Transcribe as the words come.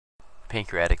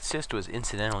Pancreatic cyst was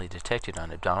incidentally detected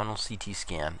on abdominal CT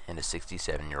scan in a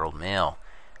 67-year-old male.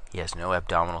 He has no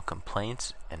abdominal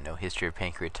complaints and no history of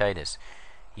pancreatitis.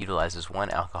 He utilizes 1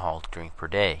 alcoholic drink per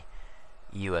day.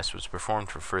 EUS was performed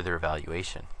for further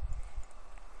evaluation.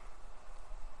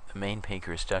 The main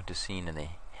pancreas duct is seen in the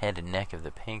head and neck of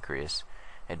the pancreas,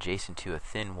 adjacent to a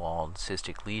thin-walled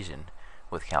cystic lesion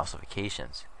with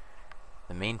calcifications.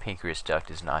 The main pancreas duct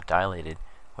is not dilated,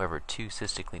 however 2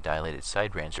 cystically dilated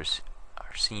side branches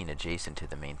are seen adjacent to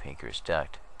the main pancreas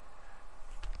duct.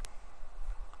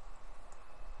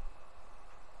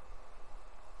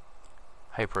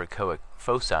 Hyperechoic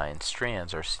foci and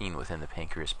strands are seen within the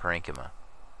pancreas parenchyma.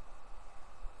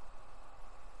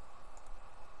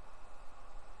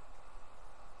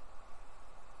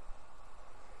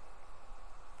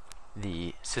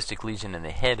 The cystic lesion in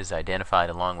the head is identified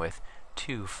along with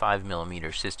 2 5 mm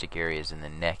cystic areas in the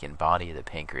neck and body of the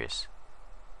pancreas.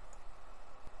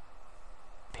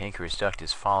 Pancreas duct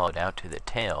is followed out to the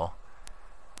tail.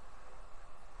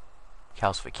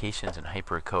 Calcifications and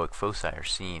hyperechoic foci are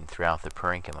seen throughout the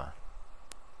parenchyma.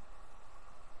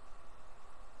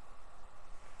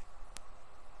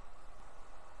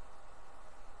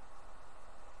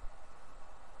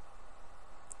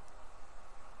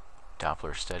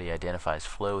 Doppler study identifies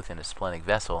flow within a splenic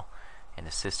vessel in a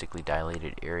cystically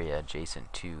dilated area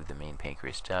adjacent to the main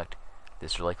pancreas duct.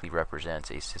 This likely represents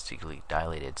a cystically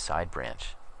dilated side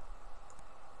branch.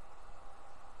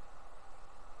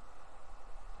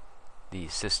 The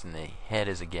cyst in the head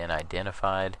is again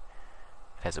identified.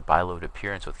 It has a bilobed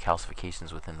appearance with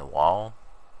calcifications within the wall.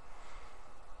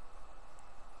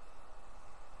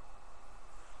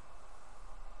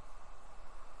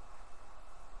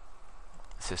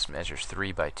 The cyst measures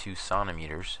 3 by 2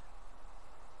 centimeters.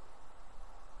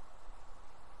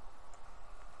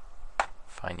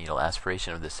 Fine needle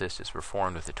aspiration of the cyst is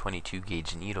performed with a 22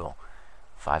 gauge needle.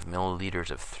 5 milliliters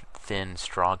of thin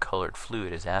straw-colored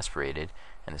fluid is aspirated,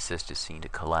 and the cyst is seen to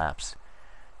collapse.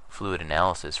 Fluid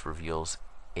analysis reveals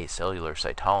acellular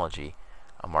cytology,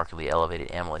 a markedly elevated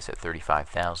amylase at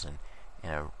 35,000,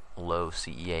 and a low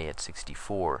CEA at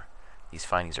 64. These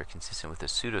findings are consistent with a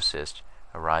pseudocyst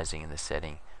arising in the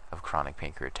setting of chronic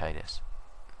pancreatitis.